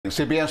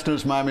CBS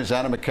News Miami's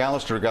Anna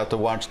McAllister got to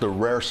watch the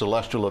rare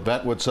celestial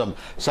event with some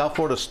South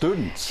Florida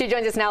students. She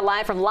joins us now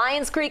live from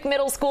Lyons Creek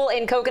Middle School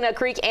in Coconut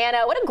Creek.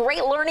 Anna, what a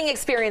great learning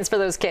experience for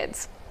those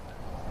kids.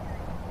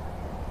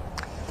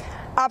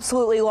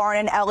 Absolutely, Lauren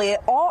and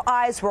Elliot. All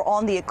eyes were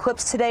on the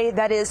eclipse today.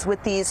 That is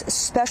with these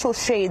special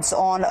shades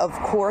on, of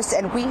course.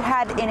 And we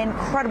had an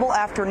incredible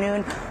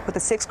afternoon with the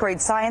 6th grade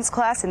science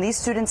class. And these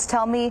students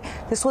tell me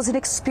this was an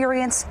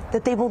experience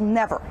that they will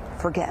never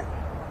forget.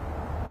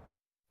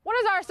 What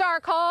is our star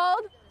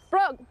called?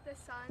 Brooke. The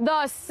sun.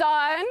 The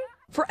sun.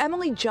 For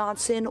Emily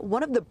Johnson,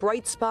 one of the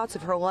bright spots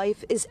of her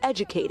life is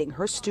educating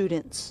her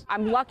students.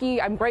 I'm lucky,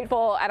 I'm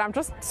grateful, and I'm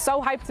just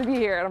so hyped to be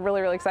here, and I'm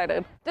really, really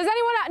excited. Does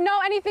anyone know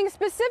anything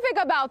specific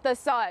about the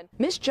sun?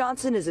 Miss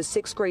Johnson is a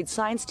 6th grade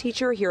science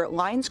teacher here at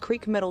Lyons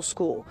Creek Middle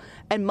School.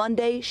 And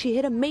Monday, she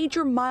hit a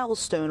major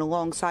milestone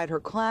alongside her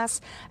class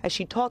as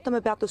she taught them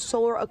about the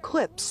solar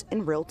eclipse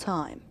in real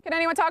time. Can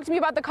anyone talk to me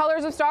about the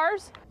colors of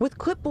stars? With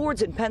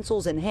clipboards and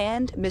pencils in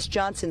hand, Miss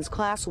Johnson's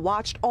class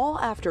watched all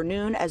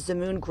afternoon as the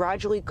moon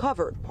gradually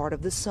covered part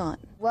of the sun.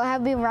 What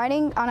I've been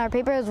writing on our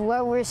paper is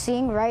what we're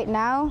seeing right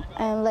now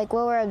and like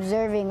what we're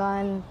observing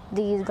on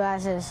these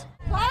glasses.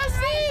 I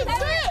see it!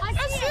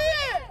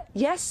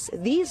 Yes,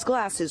 these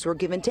glasses were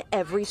given to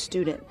every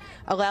student,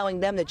 allowing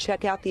them to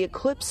check out the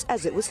eclipse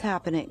as it was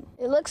happening.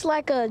 It looks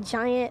like a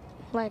giant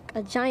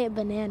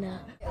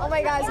banana. Oh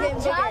my God,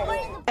 it's getting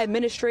bigger.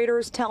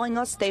 Administrators telling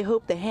us they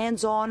hope the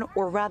hands-on,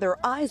 or rather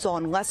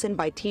eyes-on lesson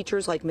by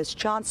teachers like Miss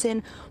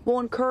Johnson will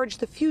encourage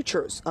the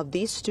futures of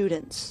these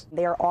students.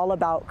 They are all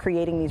about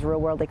creating these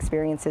real-world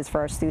experiences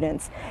for our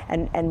students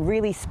and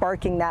really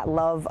sparking that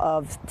love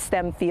of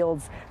STEM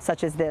fields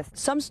such as this.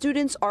 Some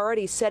students are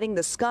already setting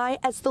the sky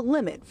as the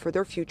limit for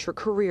their future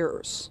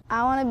careers.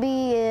 I want to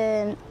be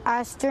an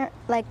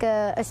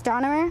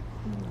astronomer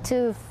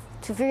to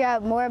figure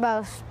out more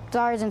about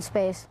stars in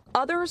space.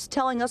 Others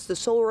telling us the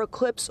solar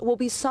eclipse will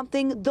be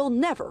something they'll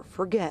never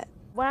forget.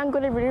 What I'm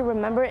going to really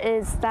remember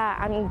is that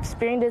I'm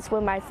experiencing this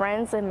with my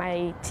friends and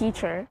my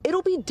teacher.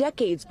 It'll be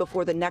decades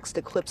before the next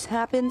eclipse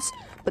happens,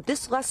 but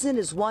this lesson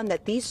is one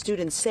that these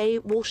students say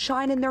will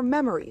shine in their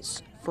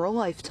memories for a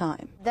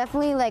lifetime.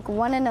 Definitely like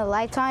one in a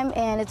lifetime,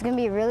 and it's going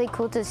to be really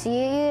cool to see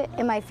it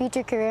in my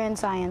future career in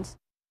science.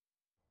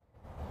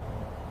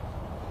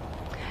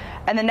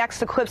 And the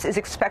next eclipse is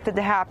expected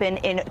to happen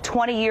in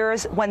 20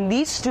 years when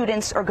these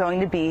students are going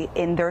to be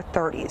in their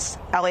 30s.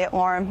 Elliot,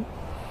 Lauren.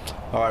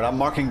 All right, I'm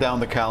marking down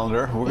the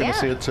calendar. We're going to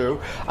see it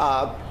too.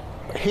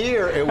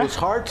 Here, it was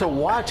hard to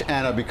watch,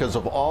 Anna, because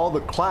of all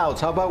the clouds.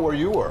 How about where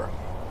you were?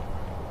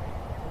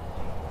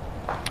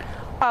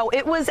 Oh,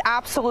 it was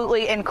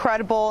absolutely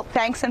incredible.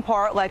 Thanks in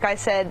part, like I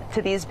said,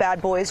 to these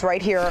bad boys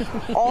right here.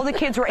 All the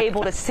kids were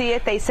able to see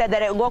it. They said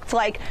that it looked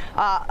like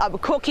a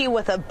cookie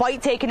with a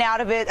bite taken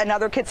out of it.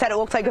 Another kid said it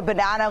looked like a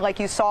banana,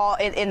 like you saw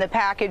in the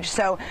package.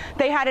 So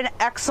they had an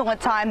excellent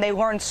time. They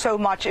learned so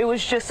much. It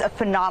was just a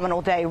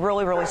phenomenal day.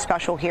 Really, really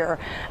special here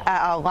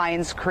at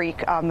Lyons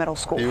Creek Middle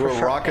School. You were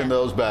rocking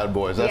those bad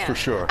boys, that's for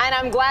sure. And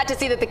I'm glad to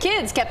see that the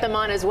kids kept them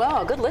on as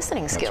well. Good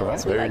listening skills.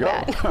 That's right.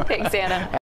 There you go. Thanks, Anna.